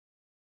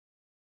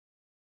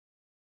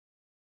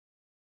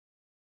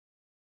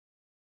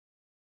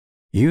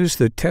Use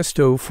the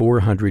Testo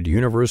 400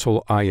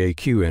 Universal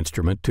IAQ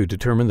instrument to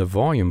determine the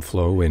volume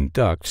flow in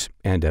ducts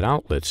and at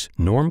outlets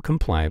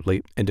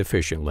norm-compliantly and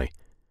efficiently.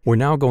 We're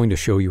now going to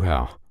show you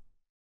how.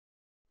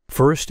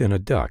 First, in a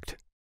duct.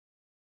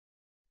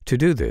 To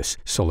do this,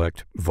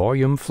 select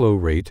Volume Flow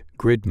Rate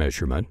Grid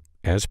Measurement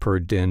as per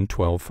DIN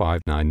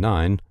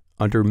 12599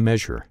 under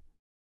Measure.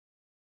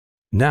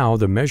 Now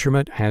the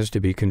measurement has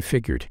to be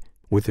configured.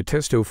 With the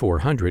Testo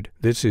 400,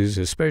 this is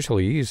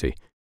especially easy.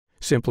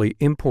 Simply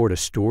import a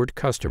stored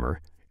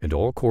customer, and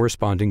all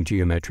corresponding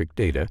geometric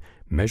data,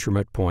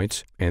 measurement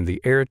points, and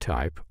the air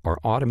type are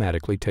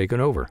automatically taken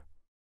over.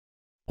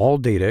 All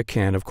data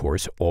can, of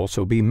course,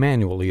 also be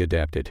manually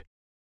adapted.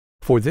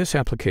 For this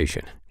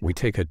application, we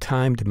take a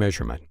timed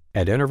measurement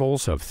at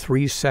intervals of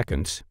 3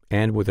 seconds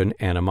and with an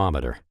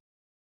anemometer.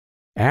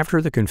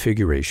 After the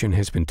configuration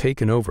has been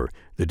taken over,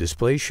 the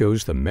display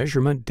shows the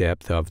measurement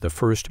depth of the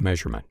first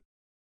measurement.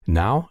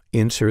 Now,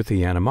 insert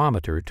the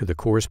anemometer to the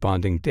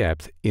corresponding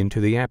depth into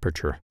the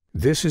aperture.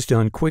 This is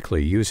done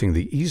quickly using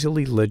the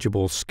easily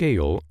legible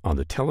scale on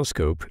the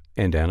telescope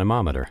and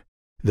anemometer.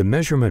 The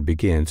measurement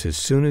begins as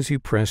soon as you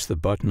press the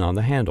button on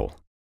the handle.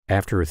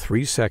 After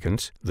 3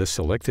 seconds, the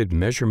selected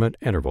measurement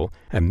interval,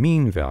 a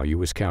mean value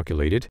is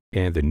calculated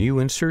and the new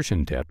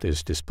insertion depth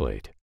is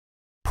displayed.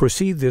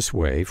 Proceed this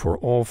way for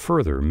all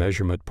further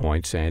measurement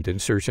points and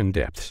insertion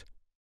depths.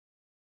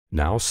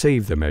 Now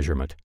save the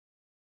measurement.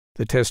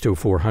 The Testo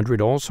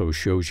 400 also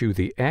shows you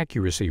the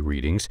accuracy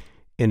readings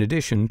in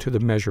addition to the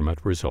measurement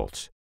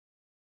results.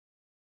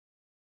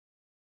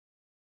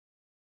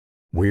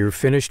 We're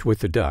finished with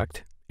the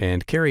duct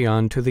and carry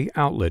on to the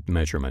outlet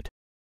measurement.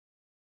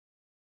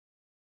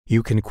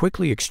 You can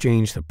quickly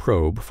exchange the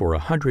probe for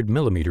a 100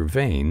 mm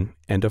vane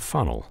and a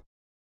funnel.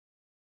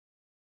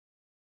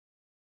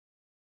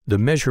 The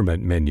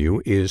measurement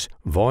menu is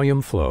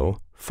Volume Flow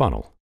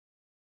Funnel.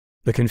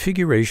 The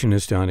configuration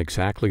is done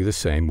exactly the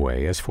same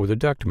way as for the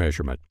duct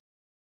measurement.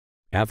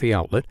 At the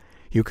outlet,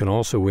 you can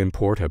also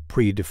import a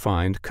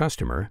predefined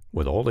customer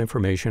with all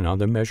information on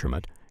the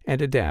measurement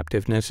and adapt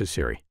if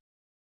necessary.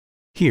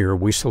 Here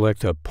we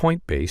select a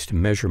point-based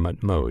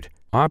measurement mode.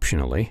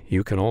 Optionally,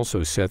 you can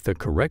also set the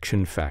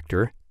correction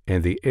factor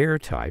and the air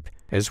type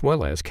as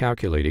well as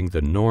calculating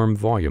the norm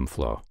volume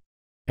flow.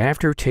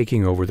 After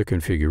taking over the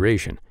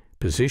configuration,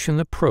 position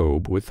the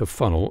probe with the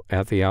funnel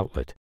at the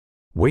outlet.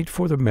 Wait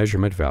for the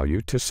measurement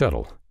value to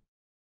settle.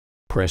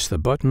 Press the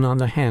button on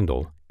the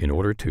handle in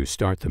order to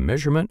start the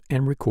measurement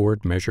and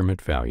record measurement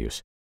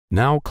values.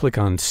 Now click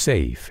on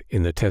Save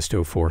in the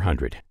Testo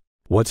 400.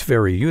 What's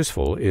very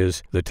useful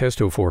is the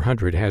Testo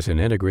 400 has an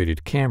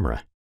integrated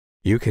camera.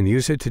 You can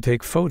use it to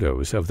take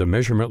photos of the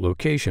measurement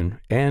location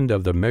and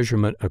of the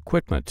measurement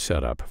equipment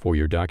setup for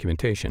your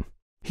documentation.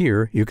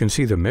 Here you can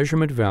see the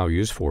measurement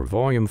values for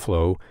volume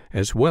flow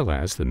as well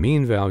as the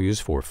mean values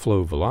for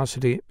flow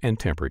velocity and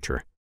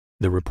temperature.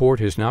 The report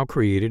is now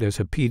created as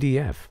a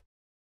PDF.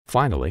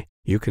 Finally,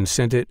 you can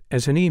send it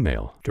as an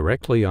email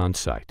directly on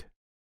site.